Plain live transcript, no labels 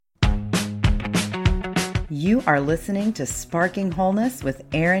You are listening to Sparking Wholeness with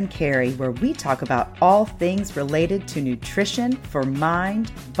Erin Carey, where we talk about all things related to nutrition for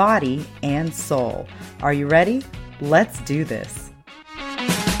mind, body, and soul. Are you ready? Let's do this.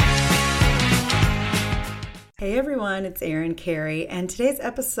 Hey everyone, it's Erin Carey, and today's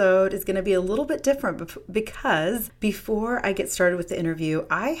episode is going to be a little bit different because before I get started with the interview,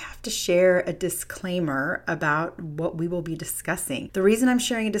 I have to share a disclaimer about what we will be discussing. The reason I'm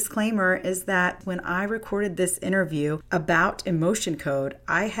sharing a disclaimer is that when I recorded this interview about emotion code,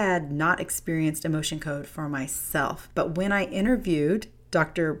 I had not experienced emotion code for myself. But when I interviewed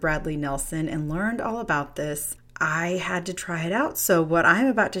Dr. Bradley Nelson and learned all about this, I had to try it out. So what I'm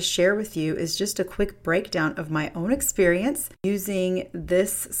about to share with you is just a quick breakdown of my own experience using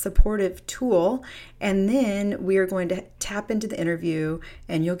this supportive tool. And then we are going to tap into the interview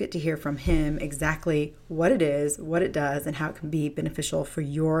and you'll get to hear from him exactly what it is, what it does, and how it can be beneficial for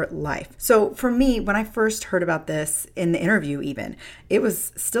your life. So for me, when I first heard about this in the interview even, it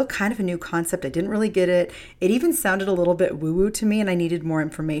was still kind of a new concept. I didn't really get it. It even sounded a little bit woo-woo to me and I needed more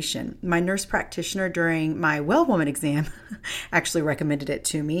information. My nurse practitioner during my Well Woman exam actually recommended it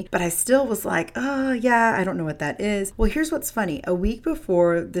to me, but I still was like, oh yeah, I don't know what that is. Well, here's what's funny. A week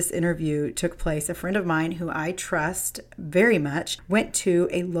before this interview took place, a friend of mine who I trust very much went to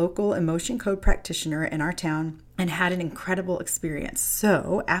a local emotion code practitioner in our town and had an incredible experience.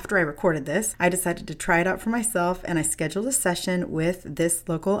 So after I recorded this, I decided to try it out for myself and I scheduled a session with this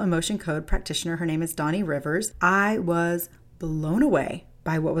local emotion code practitioner. Her name is Donnie Rivers. I was blown away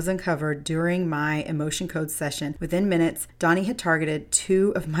by what was uncovered during my emotion code session. Within minutes, Donnie had targeted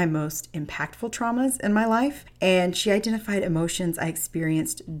two of my most impactful traumas in my life, and she identified emotions I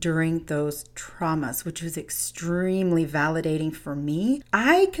experienced during those traumas, which was extremely validating for me.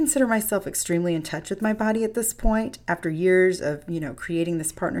 I consider myself extremely in touch with my body at this point, after years of, creating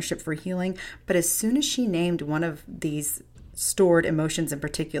this partnership for healing. But as soon as she named one of these stored emotions in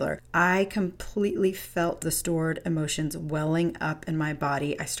particular, I completely felt the stored emotions welling up in my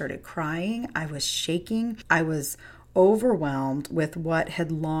body. I started crying. I was shaking. I was overwhelmed with what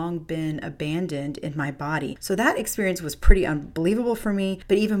had long been abandoned in my body. So that experience was pretty unbelievable for me,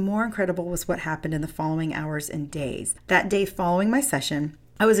 but even more incredible was what happened in the following hours and days. That day following my session,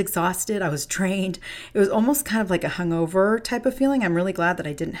 I was exhausted. I was drained. It was almost kind of like a hungover type of feeling. I'm really glad that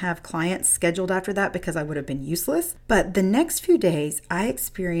I didn't have clients scheduled after that because I would have been useless. But the next few days, I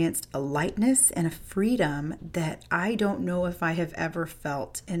experienced a lightness and a freedom that I don't know if I have ever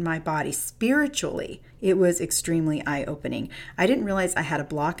felt in my body spiritually. It was extremely eye-opening. I didn't realize I had a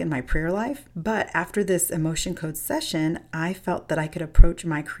block in my prayer life, but after this emotion code session, I felt that I could approach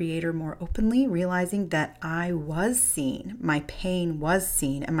my creator more openly, realizing that I was seen, my pain was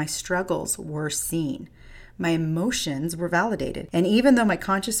seen, and my struggles were seen. My emotions were validated. And even though my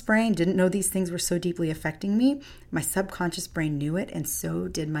conscious brain didn't know these things were so deeply affecting me, my subconscious brain knew it, and so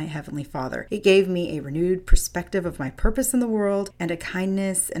did my Heavenly Father. It gave me a renewed perspective of my purpose in the world and a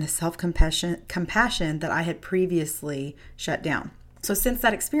kindness and a self-compassion that I had previously shut down. So since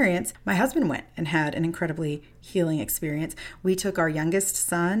that experience, my husband went and had an incredibly healing experience. We took our youngest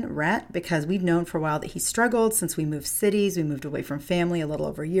son, Rhett, because we'd known for a while that he struggled since we moved cities. We moved away from family a little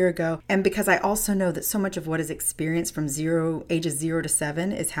over a year ago. And because I also know that so much of what is experienced from ages 0 to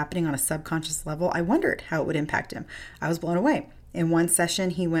 7 is happening on a subconscious level, I wondered how it would impact him. I was blown away. In one session,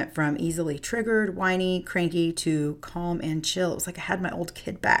 he went from easily triggered, whiny, cranky to calm and chill. It was like I had my old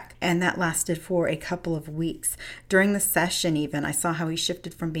kid back. And that lasted for a couple of weeks. During the session even, I saw how he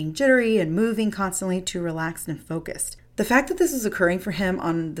shifted from being jittery and moving constantly to relaxed and focused. The fact that this was occurring for him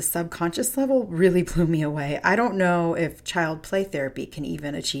on the subconscious level really blew me away. I don't know if child play therapy can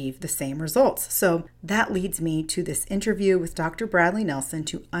even achieve the same results. So that leads me to this interview with Dr. Bradley Nelson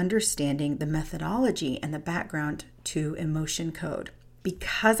to understanding the methodology and the background to emotion code.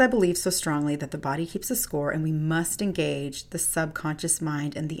 Because I believe so strongly that the body keeps a score and we must engage the subconscious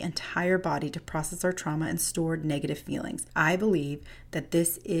mind and the entire body to process our trauma and stored negative feelings, I believe that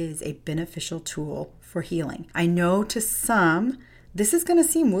this is a beneficial tool for healing. I know to some, this is going to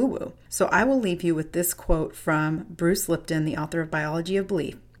seem woo-woo. So I will leave you with this quote from Bruce Lipton, the author of Biology of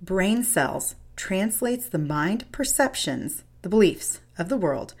Belief. Brain cells translates the mind perceptions, the beliefs of the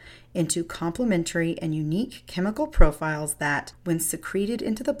world, into complementary and unique chemical profiles that, when secreted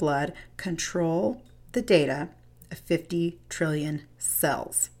into the blood, control the data of 50 trillion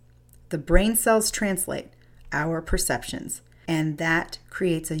cells. The brain cells translate our perceptions, and that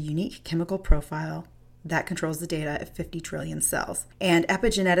creates a unique chemical profile that controls the data of 50 trillion cells. And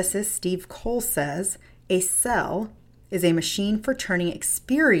epigeneticist Steve Cole says, a cell is a machine for turning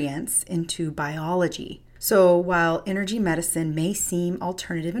experience into biology. So, while energy medicine may seem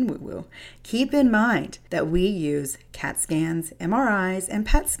alternative and woo-woo, keep in mind that we use CAT scans, MRIs, and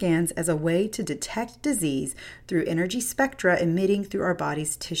PET scans as a way to detect disease through energy spectra emitting through our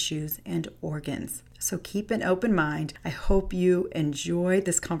body's tissues and organs. So keep an open mind. I hope you enjoyed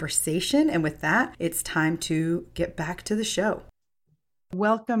this conversation. And with that, it's time to get back to the show.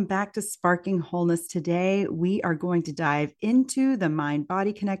 Welcome back to Sparking Wholeness. Today, we are going to dive into the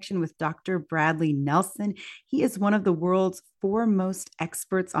mind-body connection with Dr. Bradley Nelson. He is one of the world's foremost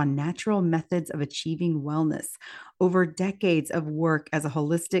experts on natural methods of achieving wellness. Over decades of work as a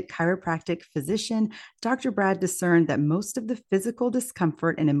holistic chiropractic physician, Dr. Brad discerned that most of the physical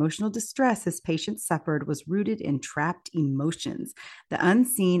discomfort and emotional distress his patients suffered was rooted in trapped emotions, the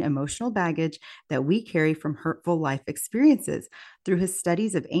unseen emotional baggage that we carry from hurtful life experiences. Through his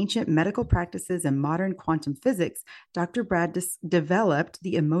studies of ancient medical practices and modern quantum physics, Dr. Brad developed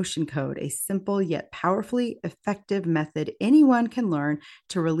the Emotion Code, a simple yet powerfully effective method anyone can learn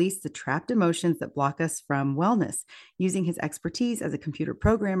to release the trapped emotions that block us from wellness. Using his expertise as a computer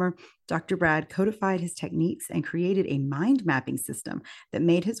programmer, Dr. Brad codified his techniques and created a mind mapping system that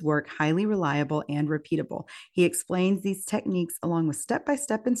made his work highly reliable and repeatable. He explains these techniques along with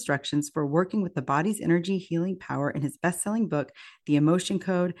step-by-step instructions for working with the body's energy healing power in his best-selling book, The Emotion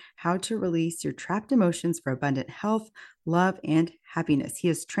Code: How to Release Your Trapped Emotions for Abundant Health, Love, and Happiness. He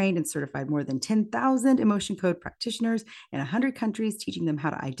has trained and certified more than 10,000 Emotion Code practitioners in 100 countries, teaching them how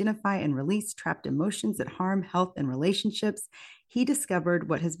to identify and release trapped emotions that harm health and relationships. He discovered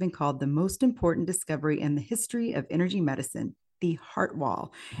what has been called the most important discovery in the history of energy medicine: the heart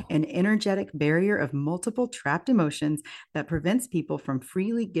wall, an energetic barrier of multiple trapped emotions that prevents people from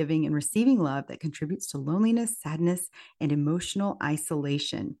freely giving and receiving love, that contributes to loneliness, sadness, and emotional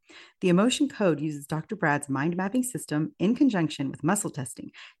isolation. The Emotion Code uses Dr. Brad's mind mapping system in conjunction with muscle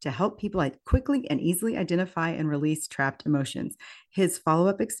testing to help people quickly and easily identify and release trapped emotions. His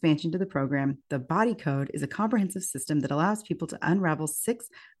follow-up expansion to the program, the Body Code, is a comprehensive system that allows people to unravel 6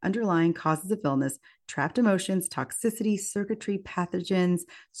 underlying causes of illness: trapped emotions, toxicity, circuitry, pathogens,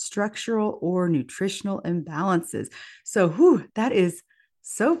 structural or nutritional imbalances. So, that is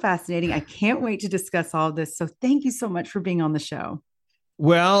so fascinating. I can't wait to discuss all of this. So thank you so much for being on the show.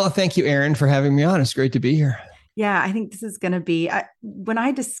 Well, thank you, Erin, for having me on. It's great to be here. Yeah, I think this is going to be, when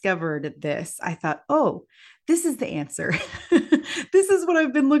I discovered this, I thought, oh, this is the answer. This is what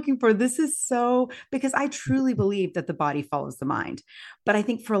I've been looking for. This is so, because I truly believe that the body follows the mind. But I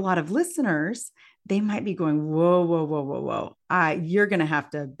think for a lot of listeners, they might be going, whoa, whoa, whoa, whoa, whoa. You're going to have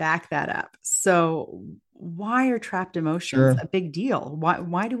to back that up. So why are trapped emotions Sure. a big deal?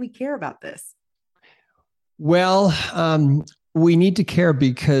 Why do we care about this? Well, we need to care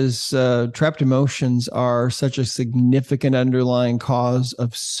because trapped emotions are such a significant underlying cause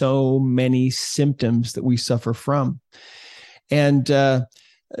of so many symptoms that we suffer from. And to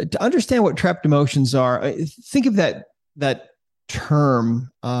understand what trapped emotions are, think of that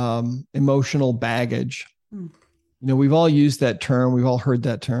term, emotional baggage. You know, we've all used that term. We've all heard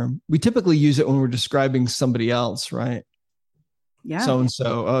that term. We typically use it when we're describing somebody else, right? Yeah.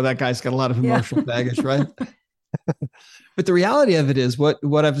 So-and-so, oh, that guy's got a lot of emotional baggage, right? But the reality of it is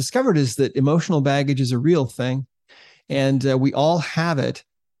what I've discovered is that emotional baggage is a real thing, and we all have it,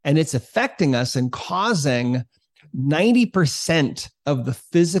 and it's affecting us and causing 90% of the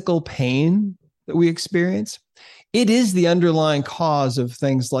physical pain that we experience. It is the underlying cause of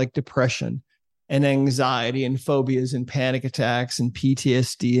things like depression and anxiety and phobias and panic attacks and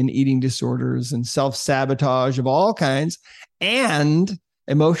PTSD and eating disorders and self-sabotage of all kinds. And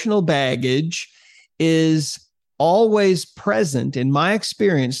emotional baggage is always present, in my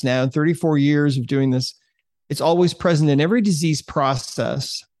experience now, in 34 years of doing this. It's always present in every disease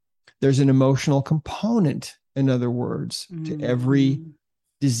process. There's an emotional component, in other words, to every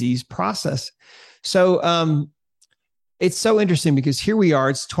disease process. So it's so interesting because here we are,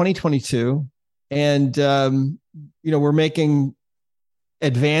 it's 2022, and we're making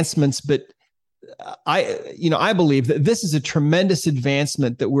advancements, but I believe that this is a tremendous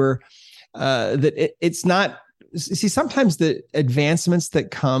advancement that it's not. See, sometimes the advancements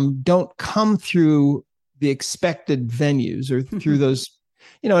that don't come through the expected venues or through those,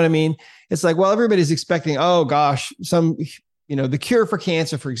 you know what I mean? It's like, well, everybody's expecting, oh gosh, the cure for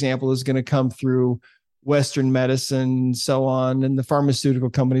cancer, for example, is going to come through Western medicine and so on, and the pharmaceutical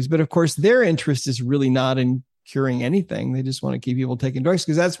companies. But of course, their interest is really not in curing anything. They just want to keep people taking drugs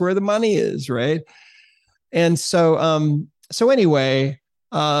because that's where the money is, right? And so anyway,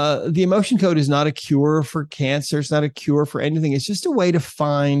 the Emotion Code is not a cure for cancer. It's not a cure for anything. It's just a way to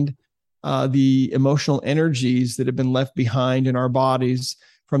find the emotional energies that have been left behind in our bodies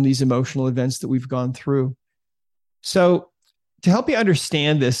from these emotional events that we've gone through. So to help you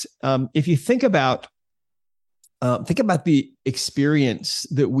understand this, if you think about the experience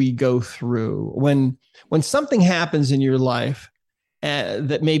that we go through when something happens in your life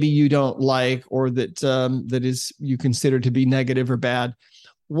that maybe you don't like, or that is you consider to be negative or bad.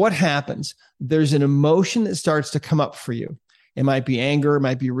 What happens? There's an emotion that starts to come up for you. It might be anger, it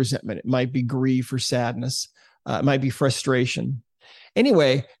might be resentment, it might be grief or sadness, it might be frustration.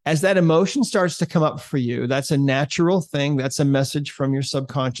 Anyway, as that emotion starts to come up for you, that's a natural thing. That's a message from your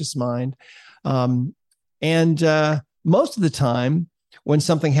subconscious mind. And most of the time, when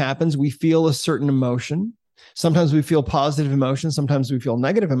something happens, we feel a certain emotion. Sometimes we feel positive emotions. Sometimes we feel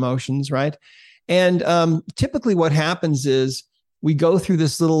negative emotions, right? And typically what happens is we go through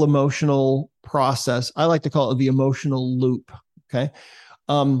this little emotional process. I like to call it the emotional loop, okay?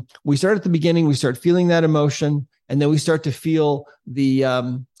 We start at the beginning, we start feeling that emotion, and then we start to feel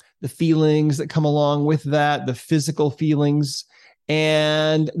the feelings that come along with that, the physical feelings.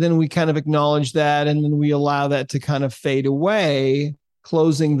 And then we kind of acknowledge that, and then we allow that to kind of fade away,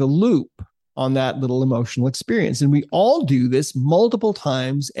 closing the loop on that little emotional experience. And we all do this multiple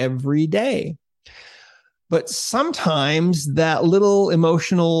times every day. But sometimes that little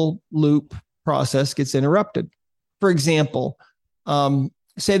emotional loop process gets interrupted. For example,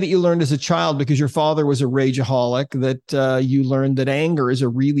 say that you learned as a child, because your father was a rageaholic, that you learned that anger is a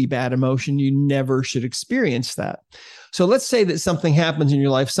really bad emotion. You never should experience that. So let's say that something happens in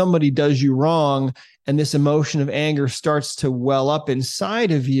your life, somebody does you wrong, and this emotion of anger starts to well up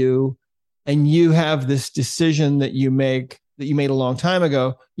inside of you, and you have this decision that you made a long time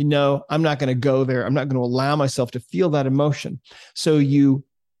ago. I'm not going to go there. I'm not going to allow myself to feel that emotion. So you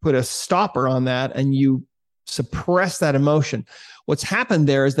put a stopper on that and you suppress that emotion. What's happened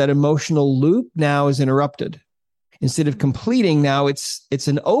there is that emotional loop now is interrupted. Instead of completing, now it's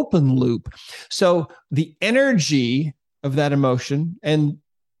an open loop. So the energy of that emotion, and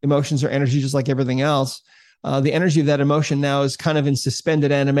emotions are energy just like everything else, the energy of that emotion now is kind of in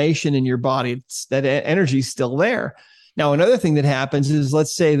suspended animation in your body. That energy is still there. Now, another thing that happens is,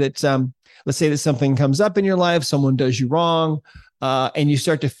 let's say that something comes up in your life, someone does you wrong, and you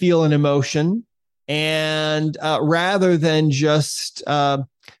start to feel an emotion. And rather than just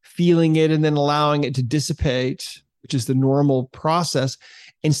feeling it and then allowing it to dissipate, which is the normal process,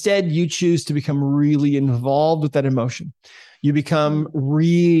 instead you choose to become really involved with that emotion. You become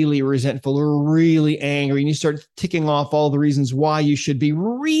really resentful or really angry, and you start ticking off all the reasons why you should be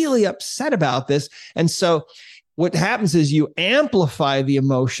really upset about this. And so what happens is you amplify the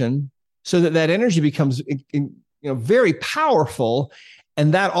emotion so that energy becomes very powerful,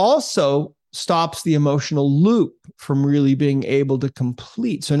 and that also stops the emotional loop from really being able to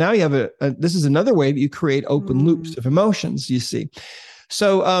complete. So now you have this is another way that you create open loops of emotions, you see.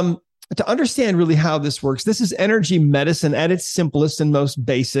 So to understand really how this works, this is energy medicine at its simplest and most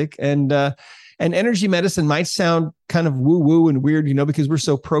basic. And energy medicine might sound kind of woo-woo and weird, because we're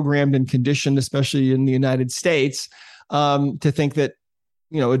so programmed and conditioned, especially in the United States, to think that,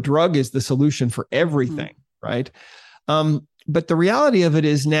 a drug is the solution for everything, right? But the reality of it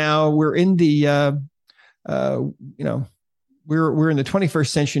is, now we're in the, we're in the 21st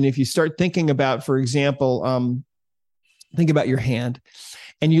century. And if you start thinking about, for example, think about your hand,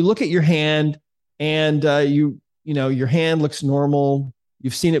 and you look at your hand, and your hand looks normal.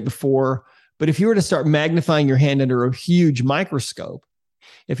 You've seen it before. But if you were to start magnifying your hand under a huge microscope,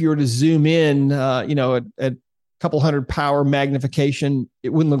 if you were to zoom in, at a couple hundred power magnification, it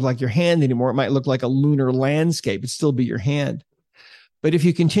wouldn't look like your hand anymore. It might look like a lunar landscape. It'd still be your hand. But if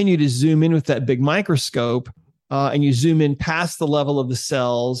you continue to zoom in with that big microscope, and you zoom in past the level of the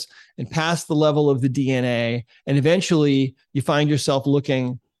cells and past the level of the DNA, and eventually you find yourself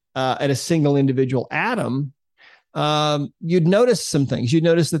looking at a single individual atom, you'd notice some things. You'd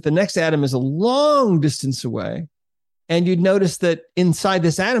notice that the next atom is a long distance away. And you'd notice that inside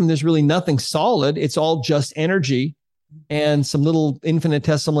this atom, there's really nothing solid. It's all just energy and some little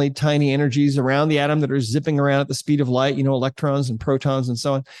infinitesimally tiny energies around the atom that are zipping around at the speed of light, electrons and protons and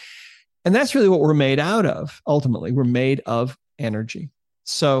so on. And that's really what we're made out of. Ultimately, we're made of energy.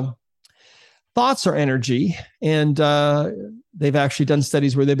 So thoughts are energy. And they've actually done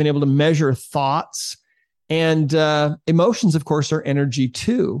studies where they've been able to measure thoughts. And emotions, of course, are energy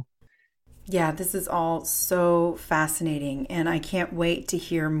too. Yeah, this is all so fascinating, and I can't wait to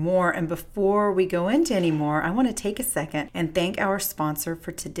hear more. And before we go into any more, I want to take a second and thank our sponsor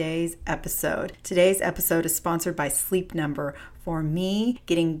for today's episode. Today's episode is sponsored by Sleep Number. For me,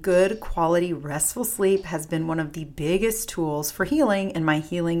 getting good quality restful sleep has been one of the biggest tools for healing in my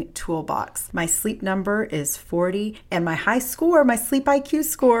healing toolbox. My sleep number is 40 and my high score, my sleep IQ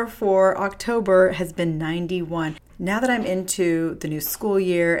score for October has been 91. Now that I'm into the new school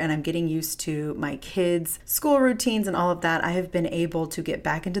year and I'm getting used to my kids' school routines and all of that, I have been able to get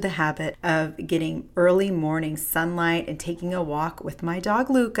back into the habit of getting early morning sunlight and taking a walk with my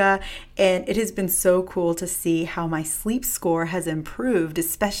dog Luca. And it has been so cool to see how my sleep score has improved,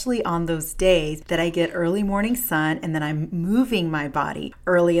 especially on those days that I get early morning sun and then I'm moving my body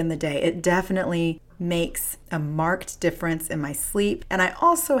early in the day. It definitely makes a marked difference in my sleep. And I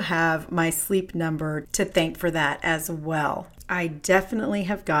also have my sleep number to thank for that as well. I definitely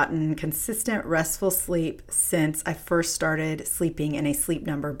have gotten consistent restful sleep since I first started sleeping in a sleep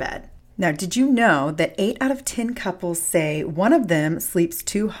number bed. Now, did you know that 8 out of 10 couples say one of them sleeps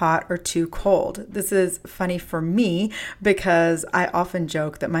too hot or too cold? This is funny for me because I often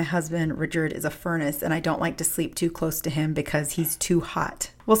joke that my husband, Richard, is a furnace and I don't like to sleep too close to him because he's too hot.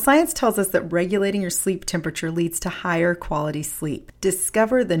 Well, science tells us that regulating your sleep temperature leads to higher quality sleep.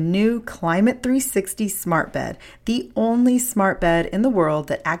 Discover the new Climate 360 Smart Bed, the only smart bed in the world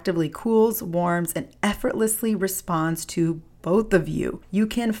that actively cools, warms, and effortlessly responds to both of you. You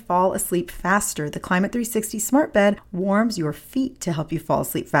can fall asleep faster. The Climate 360 Smart Bed warms your feet to help you fall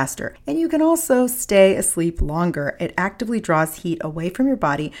asleep faster. And you can also stay asleep longer. It actively draws heat away from your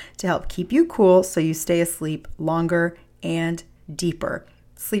body to help keep you cool so you stay asleep longer and deeper.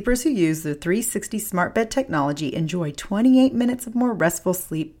 Sleepers who use the 360 Smart Bed technology enjoy 28 minutes of more restful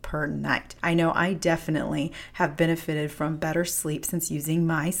sleep per night. I know I definitely have benefited from better sleep since using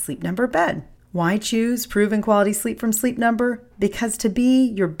my Sleep Number bed. Why choose proven quality sleep from Sleep Number? Because to be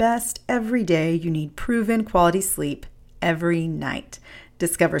your best every day, you need proven quality sleep every night.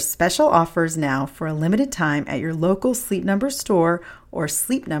 Discover special offers now for a limited time at your local Sleep Number store or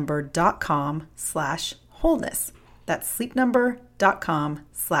sleepnumber.com/wholeness. That's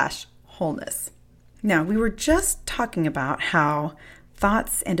sleepnumber.com/wholeness. Now, we were just talking about how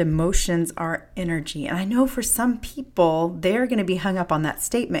thoughts and emotions are energy. And I know for some people, they're going to be hung up on that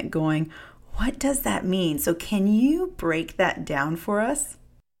statement going, what does that mean? So can you break that down for us?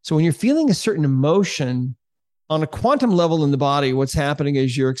 So when you're feeling a certain emotion on a quantum level in the body, what's happening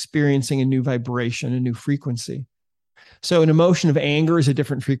is you're experiencing a new vibration, a new frequency. So an emotion of anger is a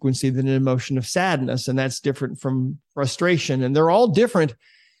different frequency than an emotion of sadness, and that's different from frustration. And they're all different.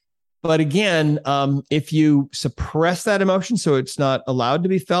 But again, if you suppress that emotion so it's not allowed to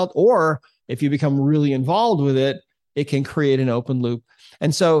be felt, or if you become really involved with it, it can create an open loop.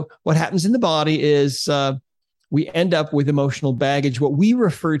 And so what happens in the body is we end up with emotional baggage, what we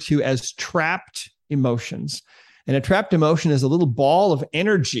refer to as trapped emotions. And a trapped emotion is a little ball of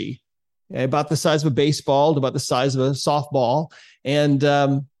energy, about the size of a baseball to about the size of a softball. And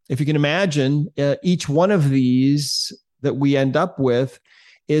if you can imagine, each one of these that we end up with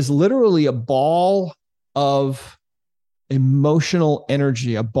is literally a ball of emotional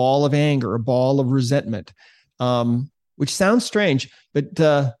energy, a ball of anger, a ball of resentment, which sounds strange, but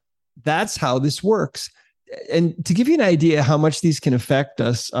that's how this works. And to give you an idea how much these can affect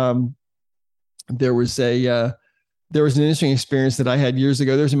us, there was an interesting experience that I had years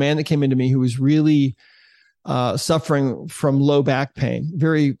ago. There's a man that came into me who was really suffering from low back pain,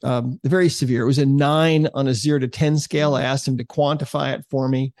 very severe. It was a 9 on a 0 to 10 scale. I asked him to quantify it for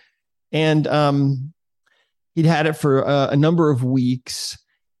me. And he'd had it for a number of weeks.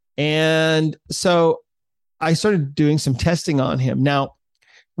 And so I started doing some testing on him. Now,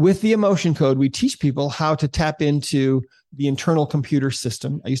 with the emotion code, we teach people how to tap into the internal computer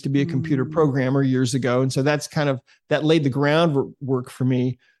system. I used to be a computer programmer years ago. And so that laid the groundwork for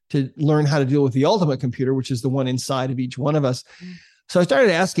me to learn how to deal with the ultimate computer, which is the one inside of each one of us. So I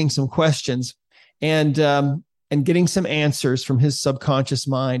started asking some questions and getting some answers from his subconscious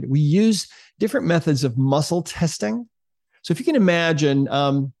mind. We use different methods of muscle testing. So if you can imagine,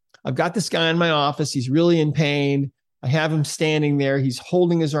 I've got this guy in my office. He's really in pain. I have him standing there. He's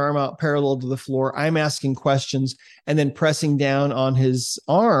holding his arm out parallel to the floor. I'm asking questions and then pressing down on his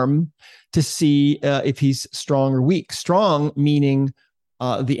arm to see if he's strong or weak. Strong meaning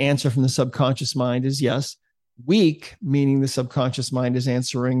the answer from the subconscious mind is yes. Weak meaning the subconscious mind is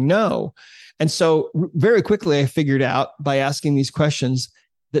answering no. And so very quickly, I figured out by asking these questions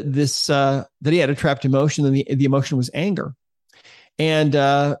that that he had a trapped emotion, and the emotion was anger. And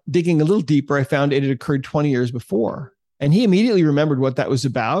digging a little deeper, I found it had occurred 20 years before. And he immediately remembered what that was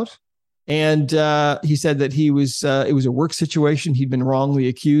about. And he said that it was a work situation. He'd been wrongly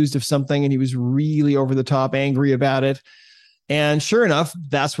accused of something, and he was really over the top angry about it. And sure enough,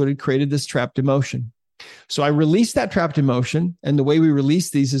 that's what had created this trapped emotion. So I release that trapped emotion. And the way we release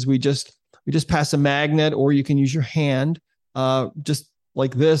these is we just pass a magnet, or you can use your hand, just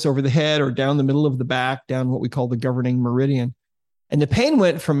like this over the head or down the middle of the back, down what we call the governing meridian. And the pain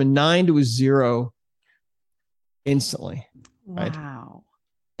went from a 9 to a 0 instantly. Wow.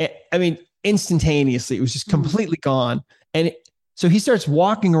 Right? I mean, instantaneously. It was just completely gone. And so he starts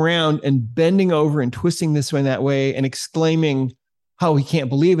walking around and bending over and twisting this way and that way and exclaiming how he can't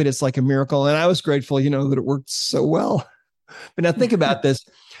believe it. It's like a miracle. And I was grateful, that it worked so well. But now think about this.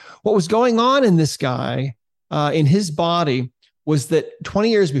 What was going on in this guy, in his body, was that 20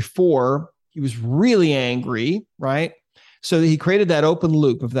 years before, he was really angry, right? So he created that open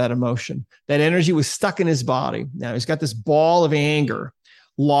loop of that emotion. That energy was stuck in his body. Now he's got this ball of anger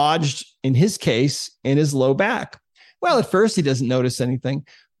lodged, in his case, in his low back. Well, at first he doesn't notice anything.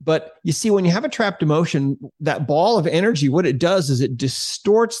 But you see, when you have a trapped emotion, that ball of energy, what it does is it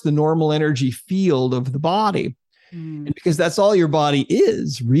distorts the normal energy field of the body. And because that's all your body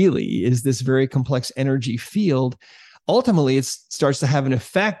is, really, is this very complex energy field. Ultimately, it starts to have an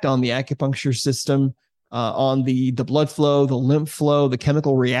effect on the acupuncture system, on the blood flow, the lymph flow, the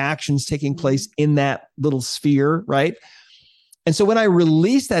chemical reactions taking place in that little sphere, right? And so when I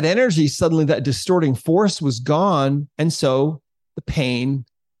released that energy, suddenly that distorting force was gone. And so the pain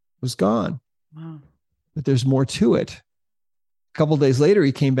was gone. Wow. But there's more to it. A couple of days later,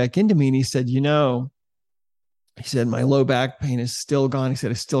 he came back into me and he said, he said, my low back pain is still gone. He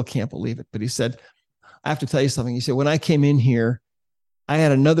said, I still can't believe it. But he said, I have to tell you something. He said, when I came in here, I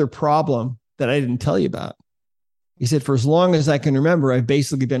had another problem that I didn't tell you about. He said, for as long as I can remember, I've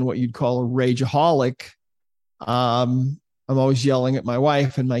basically been what you'd call a rageaholic. I'm always yelling at my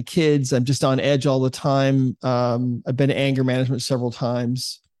wife and my kids. I'm just on edge all the time. I've been to anger management several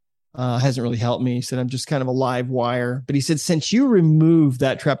times. Hasn't really helped me. He said, I'm just kind of a live wire. But he said, since you removed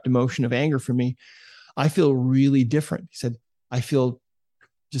that trapped emotion of anger from me, I feel really different. He said, I feel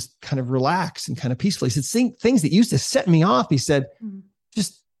just kind of relaxed and kind of peaceful. He said, things that used to set me off, he said,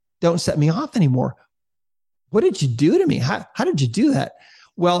 just don't set me off anymore. What did you do to me? How did you do that?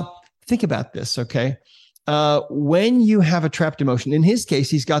 Well, think about this, okay? When you have a trapped emotion, in his case,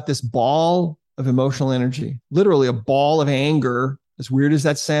 he's got this ball of emotional energy, literally a ball of anger, as weird as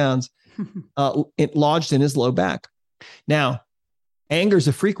that sounds, it lodged in his low back. Now, anger is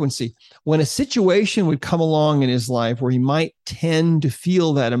a frequency. When a situation would come along in his life where he might tend to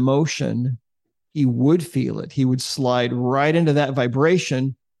feel that emotion, he would feel it. He would slide right into that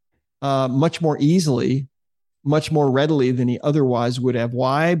vibration much more easily, much more readily than he otherwise would have.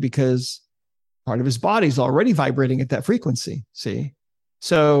 Why? Because part of his body is already vibrating at that frequency. See?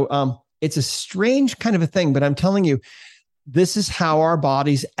 So it's a strange kind of a thing, but I'm telling you, this is how our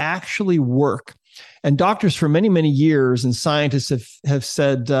bodies actually work. And doctors for many, many years and scientists have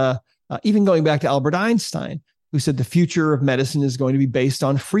said, even going back to Albert Einstein, who said the future of medicine is going to be based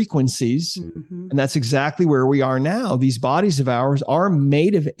on frequencies. And that's exactly where we are now. These bodies of ours are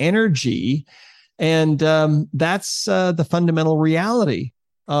made of energy. And that's the fundamental reality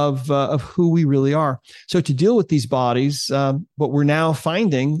of who we really are. So to deal with these bodies, what we're now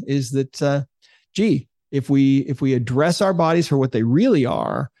finding is that, if we address our bodies for what they really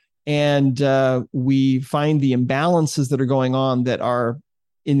are, and we find the imbalances that are going on that are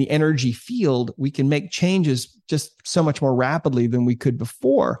in the energy field, we can make changes just so much more rapidly than we could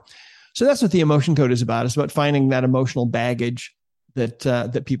before. So that's what the emotion code is about. It's about finding that emotional baggage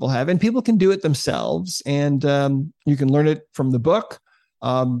that people have, and people can do it themselves. And you can learn it from the book.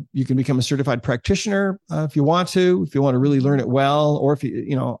 You can become a certified practitioner if you want to really learn it well, or if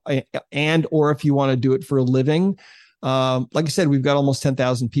or if you want to do it for a living. Like I said, we've got almost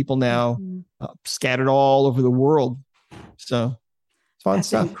 10,000 people now scattered all over the world. So it's fun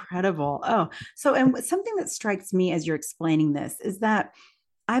stuff. Incredible. Oh, so, and something that strikes me as you're explaining this is that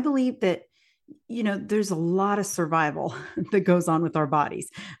I believe that, there's a lot of survival that goes on with our bodies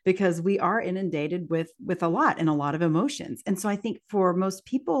because we are inundated with a lot and a lot of emotions. And so I think for most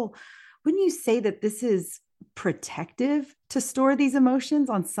people, wouldn't you say that this is protective to store these emotions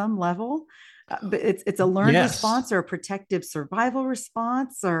on some level? But it's a learned response or a protective survival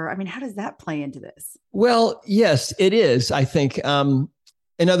response, or, how does that play into this? Well, yes, it is. I think, in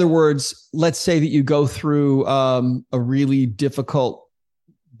other words, let's say that you go through a really difficult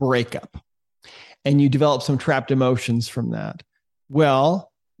breakup and you develop some trapped emotions from that.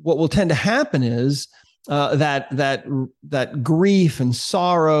 Well, what will tend to happen is that grief and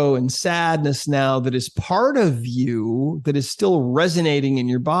sorrow and sadness now that is part of you, that is still resonating in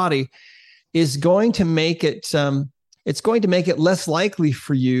your body, is going to make it it's going to make it less likely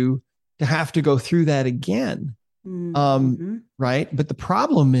for you to have to go through that again. Right. But the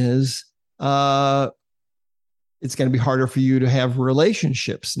problem is it's going to be harder for you to have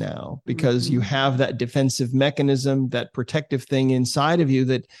relationships now because you have that defensive mechanism, that protective thing inside of you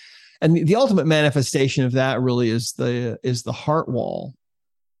that, and the ultimate manifestation of that really is the heart wall,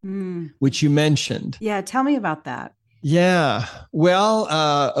 which you mentioned. Yeah. Tell me about that. Yeah.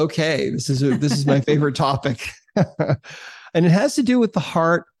 Well, okay. This is my favorite topic. And it has to do with the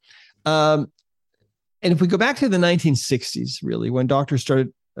heart. And if we go back to the 1960s, really, when doctors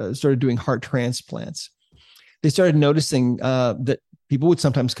started doing heart transplants, they started noticing that people would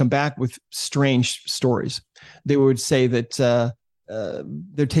sometimes come back with strange stories. They would say that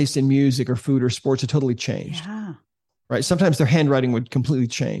their taste in music or food or sports had totally changed. Yeah. Right. Sometimes their handwriting would completely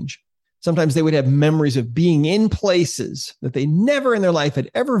change. Sometimes they would have memories of being in places that they never in their life had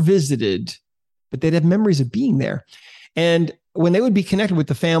ever visited, but they'd have memories of being there. And when they would be connected with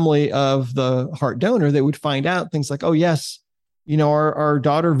the family of the heart donor, they would find out things like, oh, yes, our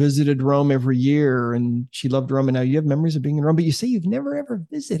daughter visited Rome every year and she loved Rome. And now you have memories of being in Rome, but you say you've never, ever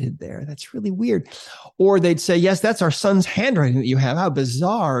visited there. That's really weird. Or they'd say, yes, that's our son's handwriting that you have. How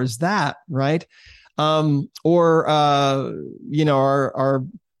bizarre is that? Right. Our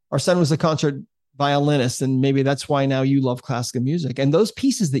son was a concert violinist, and maybe that's why now you love classical music. And those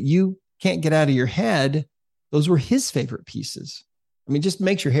pieces that you can't get out of your head, those were his favorite pieces. I mean, just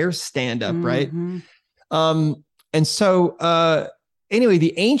makes your hair stand up, right? And so anyway,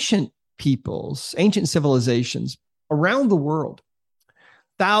 the ancient peoples, ancient civilizations around the world,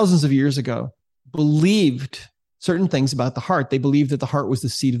 thousands of years ago, believed certain things about the heart. They believed that the heart was the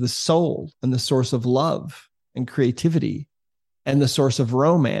seat of the soul and the source of love and creativity and the source of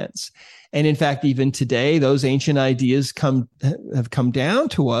romance. And in fact, even today, those ancient ideas have come down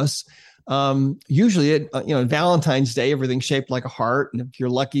to us. Usually at Valentine's Day, everything's shaped like a heart. And if you're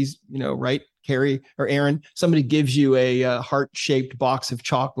lucky, right, Carrie or Aaron, somebody gives you a heart-shaped box of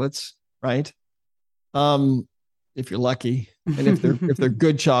chocolates, right? If you're lucky. And if they're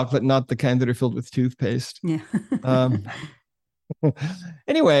good chocolate, not the kind that are filled with toothpaste. Yeah.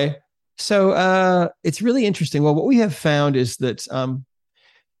 Anyway, so it's really interesting. Well, what we have found is that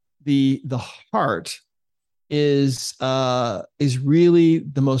the heart is really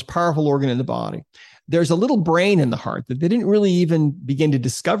the most powerful organ in the body. There's a little brain in the heart that they didn't really even begin to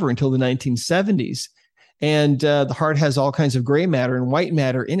discover until the 1970s. And the heart has all kinds of gray matter and white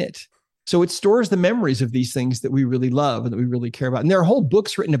matter in it. So it stores the memories of these things that we really love and that we really care about. And there are whole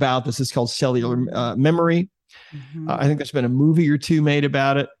books written about this. It's called Cellular Memory. I think there's been a movie or two made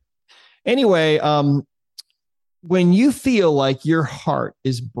about it. Anyway, when you feel like your heart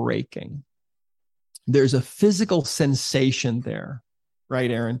is breaking, there's a physical sensation there,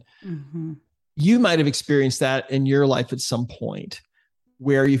 right, Aaron? You might have experienced that in your life at some point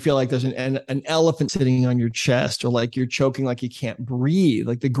where you feel like there's an elephant sitting on your chest, or like you're choking, like you can't breathe.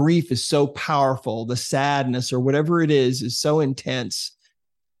 Like the grief is so powerful, the sadness or whatever it is so intense.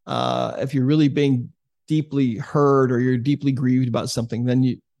 If you're really being deeply hurt or you're deeply grieved about something,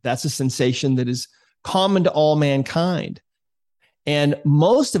 then that's a sensation that is common to all mankind. And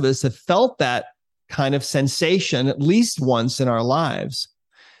most of us have felt that kind of sensation at least once in our lives.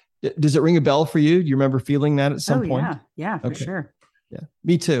 Does it ring a bell for you? Do you remember feeling that at some point? Yeah, for sure. Yeah,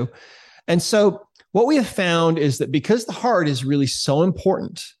 me too. And so what we have found is that because the heart is really so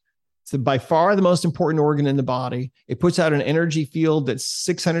important, it's by far the most important organ in the body. It puts out an energy field that's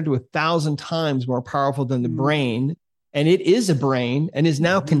 600 to 1,000 times more powerful than the brain. And it is a brain and is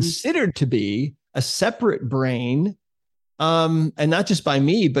now considered to be a separate brain. And not just by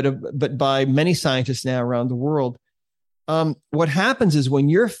me, but by many scientists now around the world. What happens is when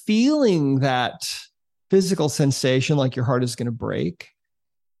you're feeling that physical sensation, like your heart is going to break,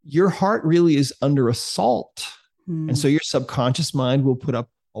 your heart really is under assault. And so your subconscious mind will put up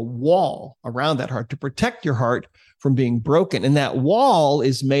a wall around that heart to protect your heart from being broken. And that wall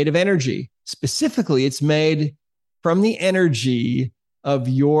is made of energy. Specifically, it's made from the energy of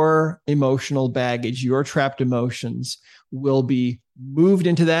your emotional baggage. Your trapped emotions will be moved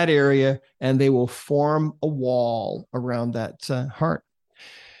into that area and they will form a wall around that heart.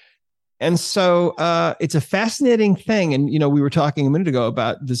 And so it's a fascinating thing. And, we were talking a minute ago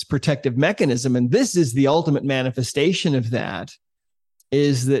about this protective mechanism, and this is the ultimate manifestation of that,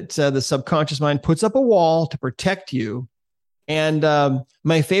 is that the subconscious mind puts up a wall to protect you. And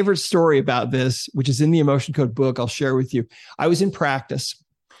my favorite story about this, which is in the Emotion Code book, I'll share with you. I was in practice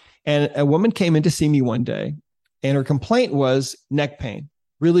and a woman came in to see me one day, and her complaint was neck pain,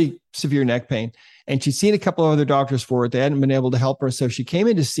 really severe neck pain. And she'd seen a couple of other doctors for it. They hadn't been able to help her. So she came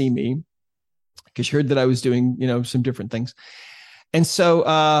in to see me because she heard that I was doing, some different things. And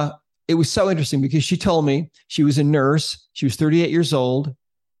so it was so interesting because she told me she was a nurse. She was 38 years old.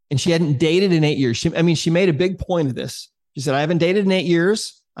 And she hadn't dated in 8 years. She made a big point of this. She said, I haven't dated in 8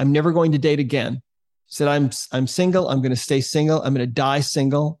 years. I'm never going to date again. She said, I'm single. I'm going to stay single. I'm going to die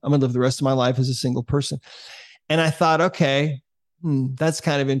single. I'm going to live the rest of my life as a single person. And I thought, okay, that's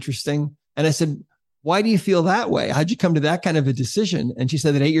kind of interesting. And I said, why do you feel that way? How'd you come to that kind of a decision? And she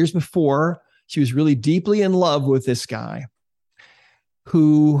said that 8 years before, she was really deeply in love with this guy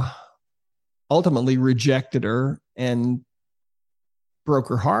who ultimately rejected her and broke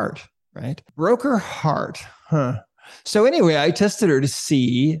her heart, right? Broke her heart. So anyway, I tested her to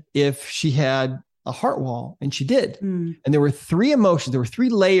see if she had a heart wall, and she did. And there were three emotions. There were three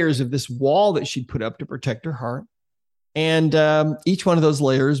layers of this wall that she'd put up to protect her heart. And each one of those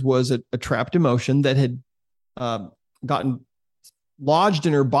layers was a trapped emotion that had gotten lodged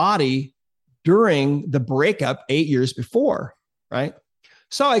in her body during the breakup 8 years before, right?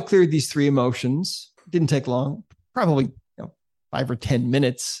 So I cleared these three emotions. It didn't take long, probably 5 or 10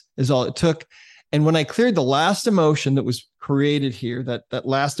 minutes is all it took. And when I cleared the last emotion that was created here, that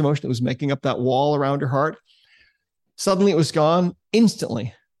last emotion that was making up that wall around her heart, suddenly it was gone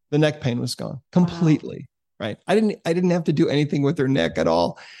instantly. The neck pain was gone completely. Wow. Right. I didn't have to do anything with her neck at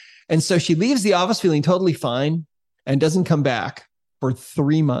all. And so she leaves the office feeling totally fine and doesn't come back for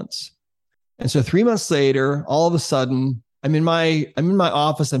 3 months. And so 3 months later, all of a sudden, I'm in my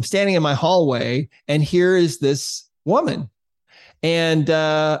office, I'm standing in my hallway, and here is this woman. And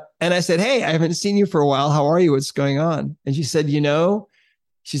I said, hey, I haven't seen you for a while. How are you? What's going on? And she said,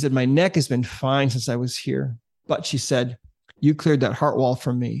 she said, my neck has been fine since I was here. But she said, you cleared that heart wall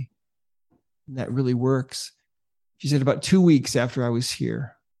from me. And that really works. She said, about 2 weeks after I was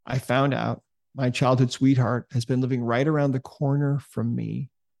here, I found out my childhood sweetheart has been living right around the corner from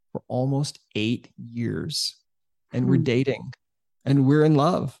me for almost 8 years. And we're dating and we're in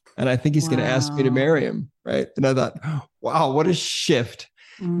love. And I think he's going to ask me to marry him. Right. And I thought, wow, what a shift.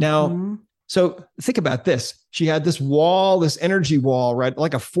 Now, so think about this. She had this wall, this energy wall, right?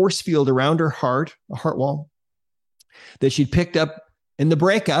 Like a force field around her heart, a heart wall that she'd picked up in the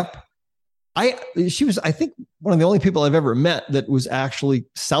breakup. She was, I think, one of the only people I've ever met that was actually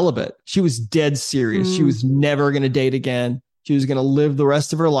celibate. She was dead serious. She was never going to date again. She was going to live the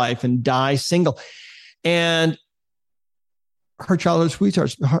rest of her life and die single. And her childhood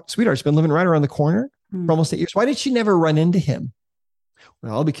sweetheart's been living right around the corner for almost 8 years. Why did she never run into him?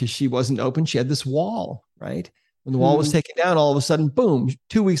 Well, because she wasn't open. She had this wall, right? When the wall was taken down, all of a sudden, boom,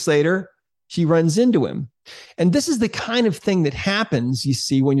 2 weeks later, she runs into him. And this is the kind of thing that happens, you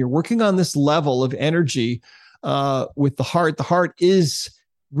see, when you're working on this level of energy with the heart. The heart is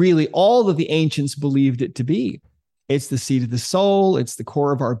really all that the ancients believed it to be. It's the seat of the soul. It's the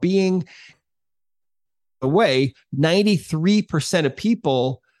core of our being. Away, 93% of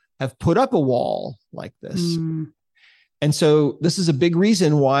people have put up a wall like this. And so this is a big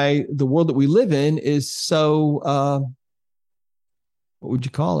reason why the world that we live in is so, what would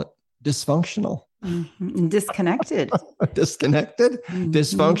you call it? Dysfunctional. Disconnected. Disconnected,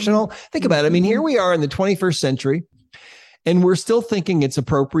 dysfunctional. Think about it. I mean, here we are in the 21st century, and we're still thinking it's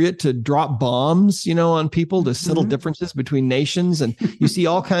appropriate to drop bombs, on people to settle differences between nations. And you see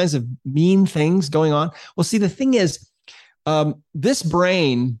all kinds of mean things going on. Well, see, the thing is, this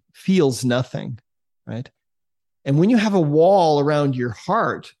brain feels nothing, right? And when you have a wall around your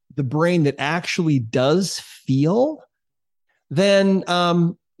heart, the brain that actually does feel, then,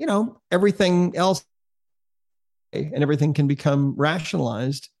 everything else and everything can become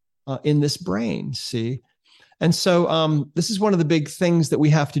rationalized in this brain, see? And so this is one of the big things that we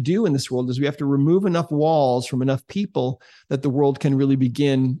have to do in this world is we have to remove enough walls from enough people that the world can really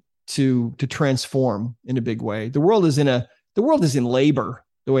begin to transform in a big way. The world is in labor,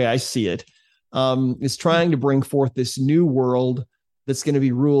 the way I see it. It's trying to bring forth this new world that's going to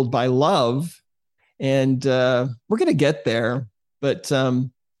be ruled by love. And we're going to get there.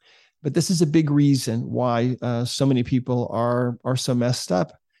 But this is a big reason why so many people are so messed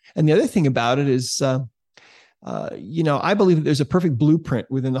up. And the other thing about it is, I believe that there's a perfect blueprint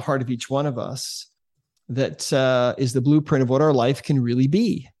within the heart of each one of us that is the blueprint of what our life can really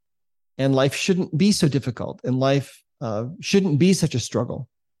be. And life shouldn't be so difficult, and life shouldn't be such a struggle.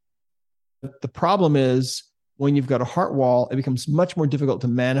 The problem is when you've got a heart wall, it becomes much more difficult to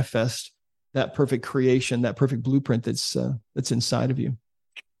manifest that perfect creation, that perfect blueprint that's inside of you.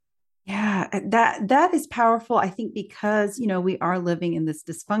 Yeah, that is powerful. I think because, we are living in this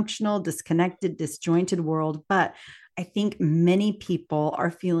dysfunctional, disconnected, disjointed world, but I think many people are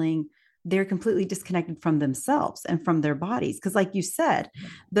feeling they're completely disconnected from themselves and from their bodies. Because like you said,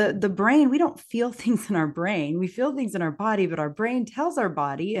 the brain, we don't feel things in our brain. We feel things in our body, but our brain tells our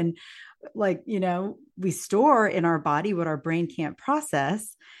body, and we store in our body what our brain can't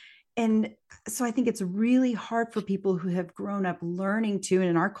process. and so I think it's really hard for people who have grown up learning to, and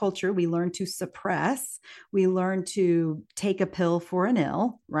in our culture, we learn to suppress, we learn to take a pill for an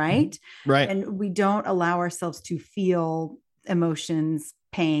ill, right? Right. And we don't allow ourselves to feel emotions,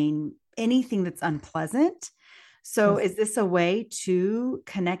 pain, anything that's unpleasant. So is this a way to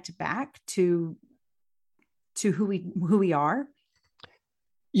connect back to who we are?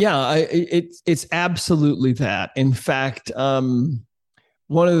 Yeah, it's absolutely that. In fact,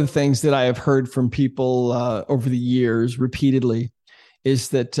 one of the things that I have heard from people over the years repeatedly is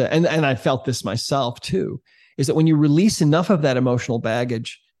that, and I felt this myself too, is that when you release enough of that emotional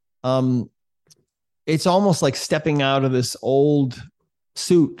baggage, it's almost like stepping out of this old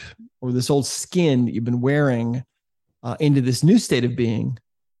suit or this old skin that you've been wearing into this new state of being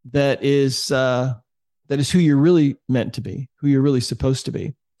that is who you're really meant to be, who you're really supposed to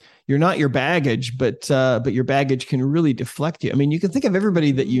be. You're not your baggage, but your baggage can really deflect you. I mean, you can think of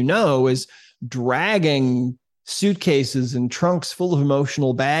everybody that you know as dragging suitcases and trunks full of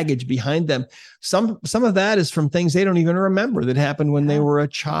emotional baggage behind them. Some of that is from things they don't even remember that happened when they were a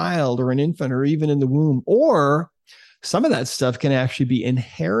child or an infant or even in the womb. Or some of that stuff can actually be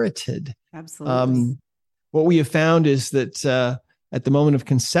inherited. Absolutely. What we have found is that at the moment of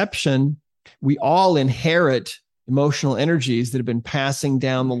conception, we all inherit emotional energies that have been passing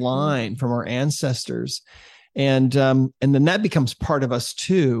down the line from our ancestors. And then that becomes part of us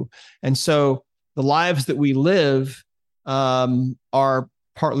too. And so the lives that we live are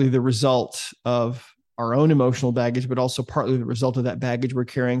partly the result of our own emotional baggage, but also partly the result of that baggage we're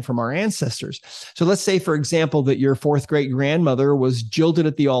carrying from our ancestors. So let's say, for example, that your fourth great grandmother was jilted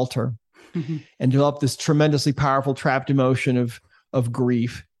at the altar and developed this tremendously powerful trapped emotion of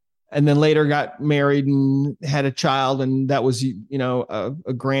grief. And then later got married and had a child, and that was, a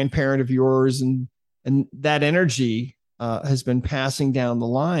grandparent of yours, and that energy has been passing down the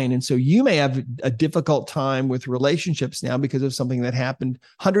line. And so you may have a difficult time with relationships now because of something that happened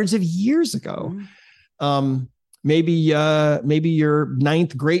hundreds of years ago. Maybe your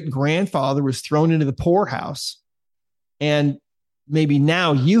ninth great grandfather was thrown into the poorhouse, and maybe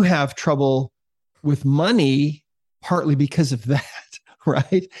now you have trouble with money partly because of that.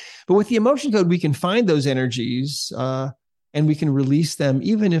 Right. But with the emotion code, we can find those energies and we can release them,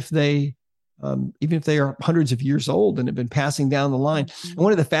 even if they are hundreds of years old and have been passing down the line. And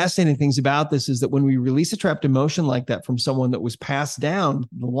one of the fascinating things about this is that when we release a trapped emotion like that from someone that was passed down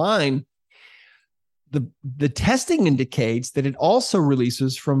the line, the testing indicates that it also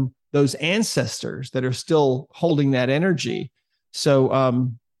releases from those ancestors that are still holding that energy. So,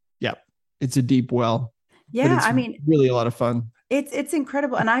 it's a deep well. Yeah. I mean, really a lot of fun. It's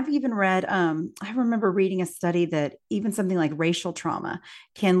incredible. And I've even read, I remember reading a study that even something like racial trauma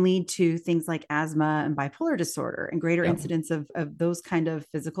can lead to things like asthma and bipolar disorder and greater incidence of those kind of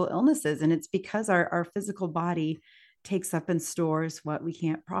physical illnesses. And it's because our physical body takes up and stores what we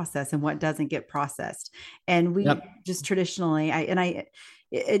can't process and what doesn't get processed. And we just traditionally,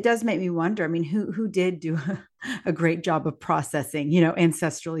 it does make me wonder, I mean, who did do a great job of processing,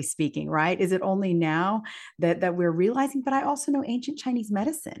 ancestrally speaking, right? Is it only now that we're realizing? But I also know ancient Chinese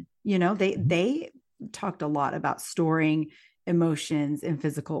medicine, they talked a lot about storing emotions in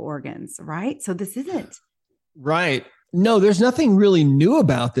physical organs, right? So this isn't. Right. No, there's nothing really new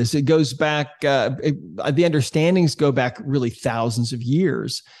about this. It goes back, the understandings go back really thousands of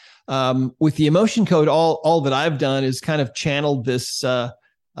years. With the emotion code, all that I've done is kind of channeled this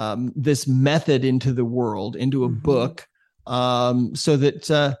method into the world, into a book, so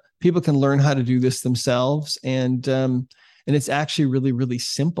that people can learn how to do this themselves. And it's actually really, really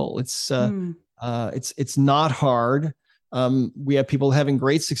simple. It's not hard. We have people having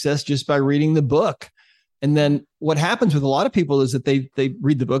great success just by reading the book. And then what happens with a lot of people is that they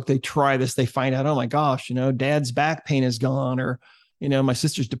read the book, they try this, they find out, oh my gosh, dad's back pain is gone, or, my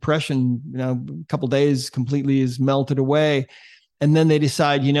sister's depression, a couple of days completely is melted away. And then they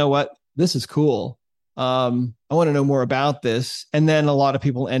decide, you know what, this is cool. I want to know more about this. And then a lot of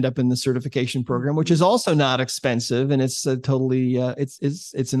people end up in the certification program, which is also not expensive. And it's totally,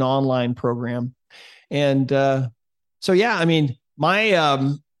 it's an online program. And so, yeah, I mean,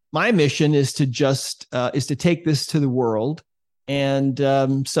 my mission is to take this to the world.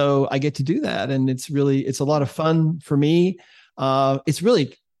 And so I get to do that. And it's a lot of fun for me. It's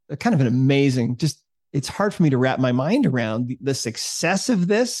really kind of an amazing, it's hard for me to wrap my mind around the success of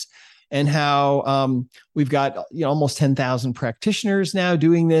this and how we've got almost 10,000 practitioners now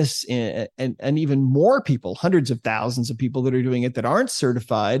doing this, and even more people, hundreds of thousands of people that are doing it that aren't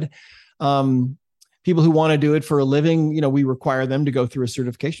certified. People who want to do it for a living, we require them to go through a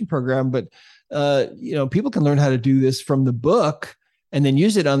certification program, but people can learn how to do this from the book and then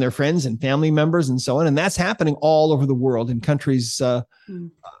use it on their friends and family members and so on. And that's happening all over the world in countries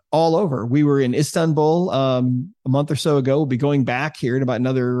all over. We were in Istanbul a month or so ago. We'll be going back here in about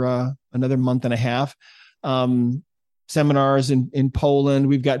another month and a half. Seminars in Poland.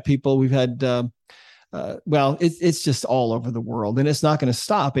 We've got people. We've had it's just all over the world, and it's not going to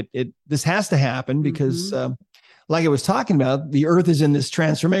stop. This has to happen because, like I was talking about, the Earth is in this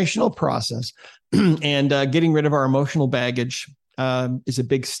transformational process, and getting rid of our emotional baggage is a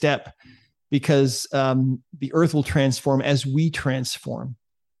big step, because the Earth will transform as we transform.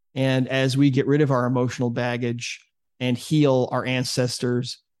 And as we get rid of our emotional baggage and heal our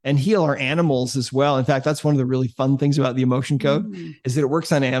ancestors and heal our animals as well. In fact, that's one of the really fun things about the emotion code is that it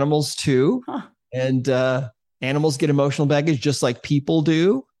works on animals too. Huh. And animals get emotional baggage just like people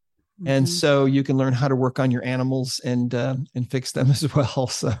do. And so you can learn how to work on your animals and fix them as well.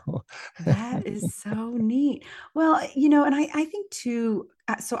 So that is so neat. Well, and I think too,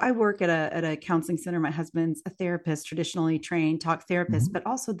 so I work at a counseling center. My husband's a therapist, traditionally trained talk therapist, but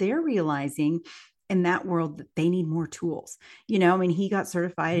also they're realizing in that world that they need more tools. He got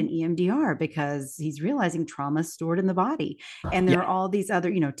certified in EMDR because he's realizing trauma is stored in the body. And there are all these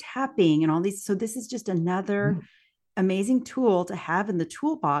other, tapping and all these. So this is just another amazing tool to have in the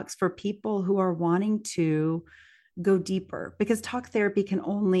toolbox for people who are wanting to go deeper, because talk therapy can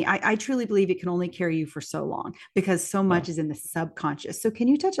only, I truly believe it can only carry you for so long, because so much is in the subconscious. So can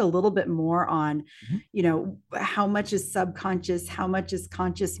you touch a little bit more on, how much is subconscious, how much is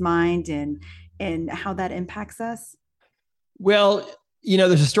conscious mind, and how that impacts us? Well,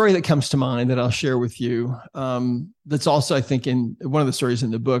 there's a story that comes to mind that I'll share with you. That's also, I think, in one of the stories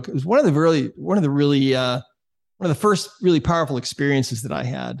in the book. It was one of the first really powerful experiences that I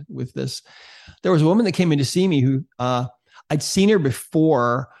had with this. There was a woman that came in to see me who I'd seen her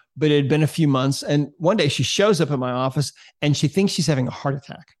before, but it had been a few months. And one day she shows up at my office and she thinks she's having a heart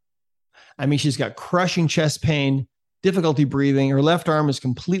attack. I mean, she's got crushing chest pain, difficulty breathing. Her left arm is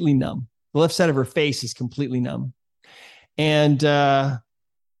completely numb. The left side of her face is completely numb. And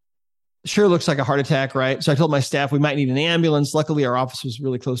sure looks like a heart attack, right? So I told my staff we might need an ambulance. Luckily, our office was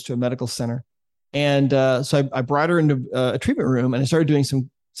really close to a medical center. And so I brought her into a treatment room and I started doing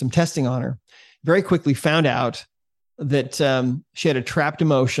some testing on her. Very quickly found out that she had a trapped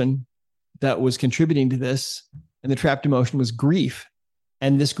emotion that was contributing to this. And the trapped emotion was grief.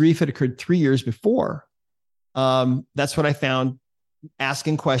 And this grief had occurred 3 years before. That's what I found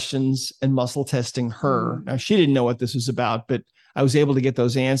asking questions and muscle testing her. Now, she didn't know what this was about, but I was able to get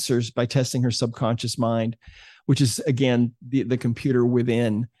those answers by testing her subconscious mind, which is, again, the computer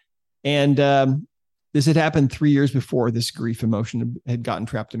within. And this had happened 3 years before. This grief emotion had gotten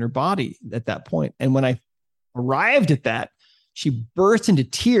trapped in her body at that point. And when I arrived at that, she burst into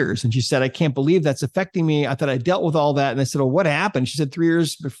tears and she said, "I can't believe that's affecting me. I thought I dealt with all that." And I said, "Well, what happened?" She said 3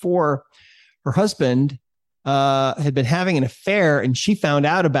 years before, her husband had been having an affair and she found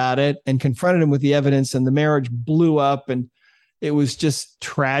out about it and confronted him with the evidence, and the marriage blew up. And it was just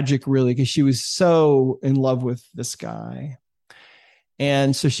tragic, really, because she was so in love with this guy.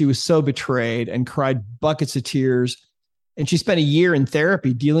 And so she was so betrayed and cried buckets of tears. And she spent a year in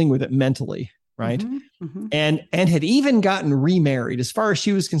therapy dealing with it mentally, right? And had even gotten remarried. As far as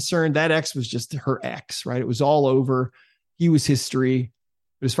she was concerned, that ex was just her ex, right? It was all over. He was history.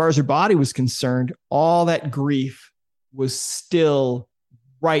 But as far as her body was concerned, all that grief was still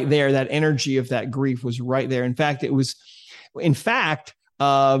right there. That energy of that grief was right there. In fact,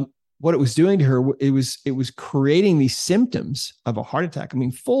 what it was doing to her, it was creating these symptoms of a heart attack. I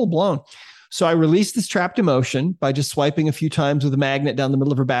mean, full blown. So I released this trapped emotion by just swiping a few times with a magnet down the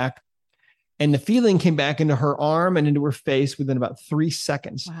middle of her back. And the feeling came back into her arm and into her face within about 3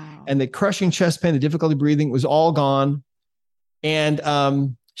 seconds. Wow. And the crushing chest pain, the difficulty breathing was all gone. And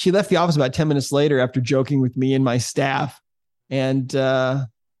she left the office about 10 minutes later after joking with me and my staff, and has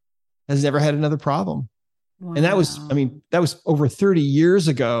never had another problem. Wow. And that was over 30 years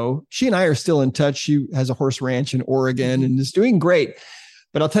ago. She and I are still in touch. She has a horse ranch in Oregon and is doing great.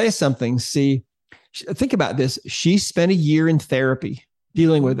 But I'll tell you something. See, think about this. She spent a year in therapy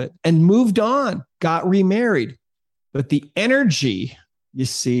dealing with it and moved on, got remarried. But the energy, you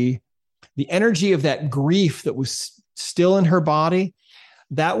see, the energy of that grief that was still in her body,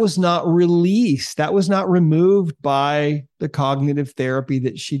 that was not released. That was not removed by the cognitive therapy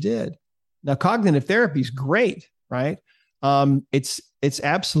that she did. Now, cognitive therapy is great, right? It's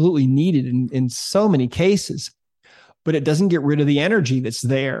absolutely needed in so many cases, but it doesn't get rid of the energy that's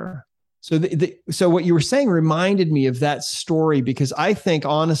there. So so what you were saying reminded me of that story, because I think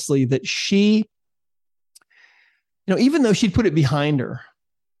honestly that she, even though she'd put it behind her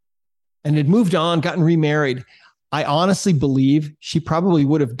and had moved on, gotten remarried, I honestly believe she probably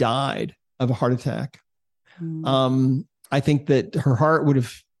would have died of a heart attack. I think that her heart would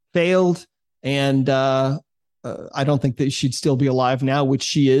have failed, and I don't think that she'd still be alive now, which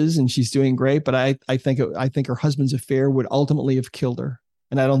she is, and she's doing great. But I think her husband's affair would ultimately have killed her,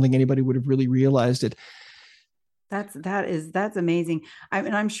 and I don't think anybody would have really realized it. That's amazing.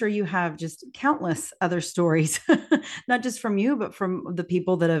 I'm sure you have just countless other stories, not just from you, but from the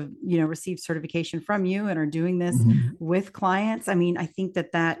people that have, received certification from you and are doing this with clients. I mean, I think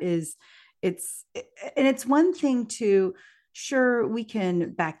it's one thing to, sure, we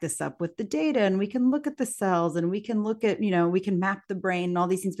can back this up with the data and we can look at the cells and we can look at, we can map the brain and all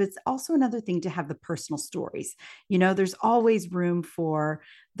these things, but it's also another thing to have the personal stories. There's always room for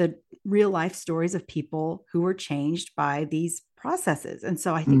the real life stories of people who were changed by these processes. And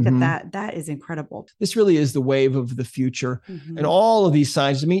so I think that is incredible. This really is the wave of the future. And all of these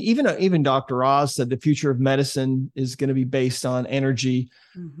sciences, I mean, even Dr. Oz said the future of medicine is going to be based on energy.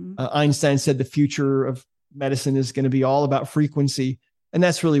 Einstein said the future of medicine is going to be all about frequency. And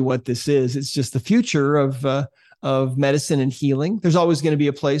that's really what this is. It's just the future of medicine and healing. There's always going to be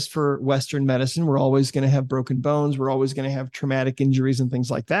a place for Western medicine. We're always going to have broken bones. We're always going to have traumatic injuries and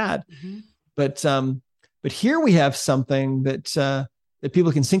things like that. But here we have something that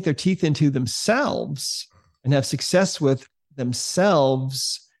people can sink their teeth into themselves and have success with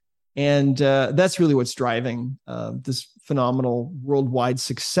themselves. And that's really what's driving this phenomenal worldwide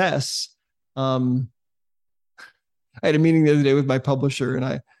success. I had a meeting the other day with my publisher,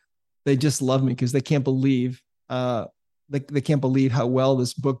 and they just love me because they can't believe they can't believe how well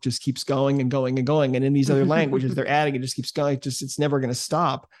this book just keeps going and going and going. And in these other languages, they're adding, it just keeps going. It's never going to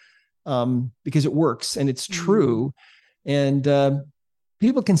stop because it works and it's true. And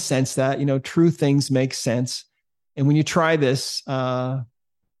people can sense that, true things make sense. And when you try this and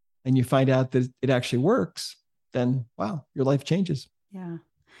you find out that it actually works, then wow, your life changes. Yeah.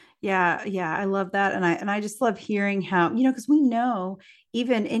 Yeah. I love that. And I just love hearing how, because we know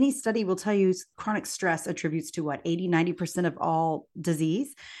even any study will tell you chronic stress attributes to 80-90% of all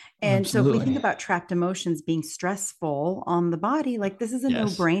disease. And Absolutely. So if we think about trapped emotions being stressful on the body, like this is a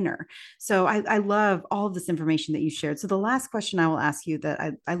no-brainer. So I love all of this information that you shared. So the last question I will ask you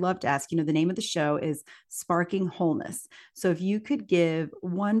that I love to ask, the name of the show is Sparking Wholeness. So if you could give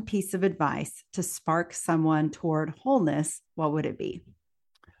one piece of advice to spark someone toward wholeness, what would it be?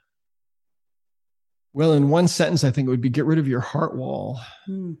 Well, in one sentence, I think it would be get rid of your heart wall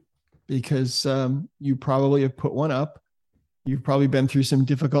because you probably have put one up. You've probably been through some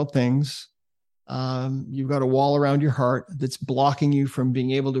difficult things. You've got a wall around your heart that's blocking you from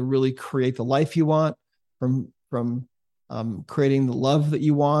being able to really create the life you want, from creating the love that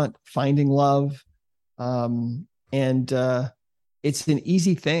you want, finding love. And it's an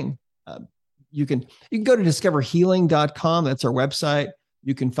easy thing. You can go to discoverhealing.com. That's our website.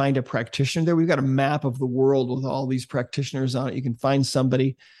 You can find a practitioner there. We've got a map of the world with all these practitioners on it. You can find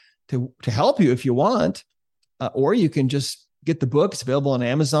somebody to help you if you want, or you can just get the book. It's available on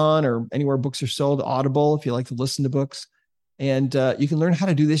Amazon or anywhere books are sold, Audible, if you like to listen to books. And you can learn how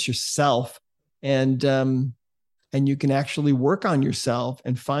to do this yourself. And you can actually work on yourself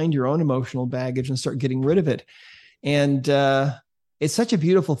and find your own emotional baggage and start getting rid of it. And it's such a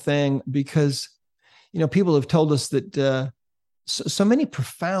beautiful thing because, people have told us that so many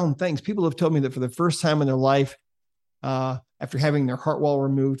profound things. People have told me that for the first time in their life, after having their heart wall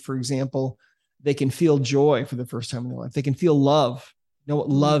removed, for example, they can feel joy for the first time in their life. They can feel love, know what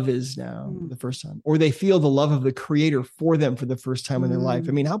love is now for the first time, or they feel the love of the creator for them for the first time in their life.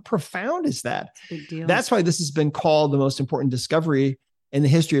 I mean, how profound is that? It's a big deal. That's why this has been called the most important discovery in the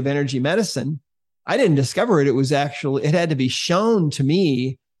history of energy medicine. I didn't discover it. It had to be shown to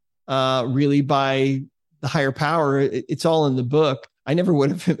me really by the higher power. It's all in the book. I never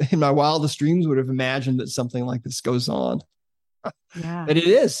would have, in my wildest dreams, would have imagined that something like this goes on. Yeah. But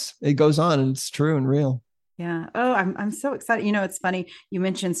it goes on, and it's true and real. Yeah. Oh, I'm so excited. It's funny. You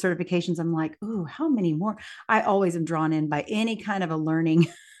mentioned certifications. I'm like, oh, how many more? I always am drawn in by any kind of a learning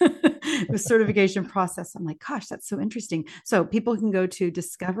certification process. I'm like, gosh, that's so interesting. So people can go to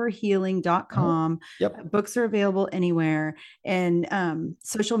discoverhealing.com. Yep. Books are available anywhere. And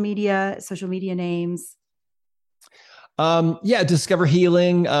social media names. Discover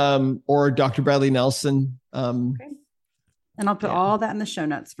Healing, or Dr. Bradley Nelson. Okay. And I'll put all that in the show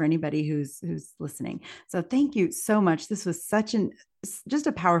notes for anybody who's listening. So thank you so much. This was just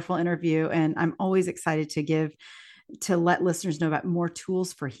a powerful interview. And I'm always excited to let listeners know about more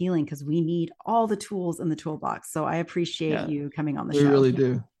tools for healing, because we need all the tools in the toolbox. So I appreciate you coming on the show. We really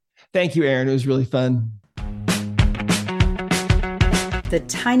do. Thank you, Erin. It was really fun. The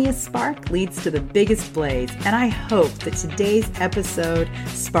tiniest spark leads to the biggest blaze, and I hope that today's episode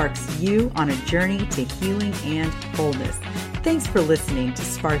sparks you on a journey to healing and wholeness. Thanks for listening to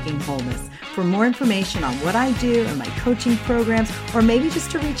Sparking Wholeness. For more information on what I do and my coaching programs, or maybe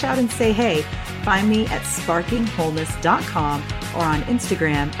just to reach out and say hey, find me at sparkingwholeness.com or on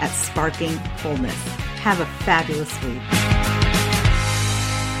Instagram at sparkingwholeness. Have a fabulous week.